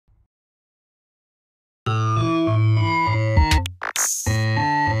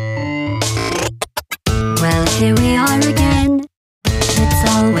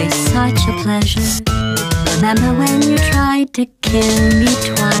pleasure. Remember when you tried to kill me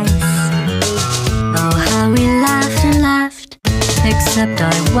twice? Oh, how we laughed and laughed, except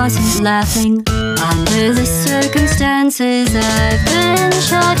I wasn't laughing. Under the circumstances, I've been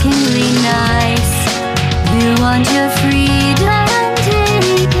shockingly nice. You want your freedom,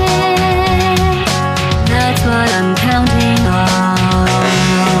 take it. That's what I'm counting on.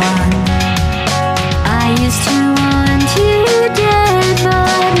 I used to want you dead,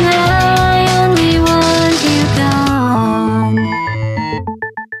 but now I only want you gone.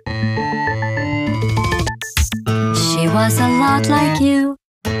 She was a lot like you,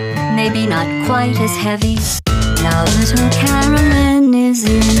 maybe not quite as heavy. Now little Carolyn is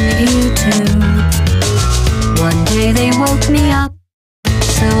in you too. One day they woke me up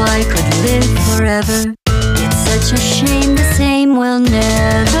so I could live forever. It's such a shame the same will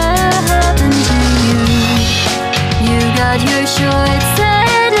never happen to you. You got your short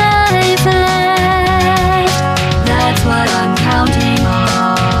sad life left. That's what I'm counting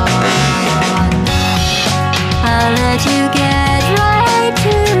on. I'll let you get right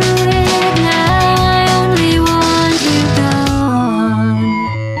to it. Now I only want you gone.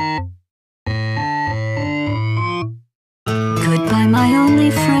 Goodbye, my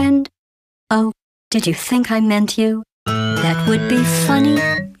only friend. Oh, did you think I meant you? That would be funny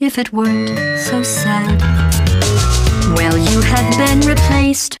if it weren't so sad. Well, you have been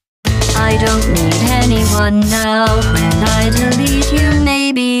replaced. I don't need anyone now. When I delete you,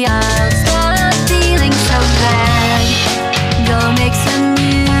 maybe I'll stop feeling so bad. Go make some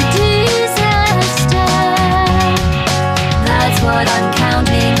new disaster. That's what I'm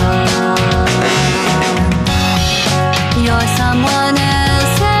counting on. You're someone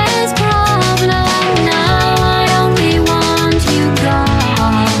else's problem. Now I only want you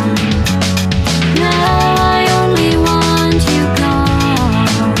gone. Now I only want you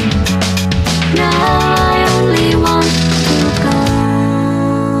gone. Now I only want you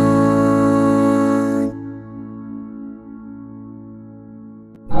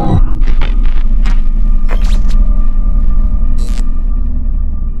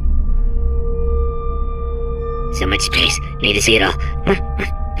So much space. Need to see it all.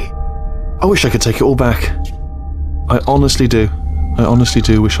 I wish I could take it all back. I honestly do. I honestly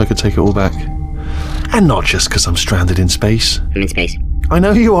do wish I could take it all back. And not just because I'm stranded in space. I'm in space. I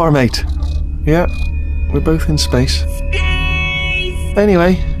know you are, mate. Yeah, we're both in space. Space!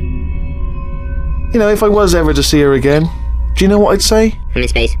 Anyway, you know, if I was ever to see her again, do you know what I'd say? I'm in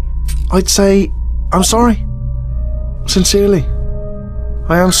space. I'd say, I'm sorry. Sincerely.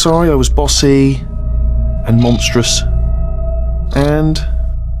 I am sorry I was bossy and monstrous. And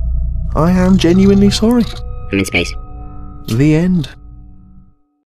I am genuinely sorry. I'm in space. The end.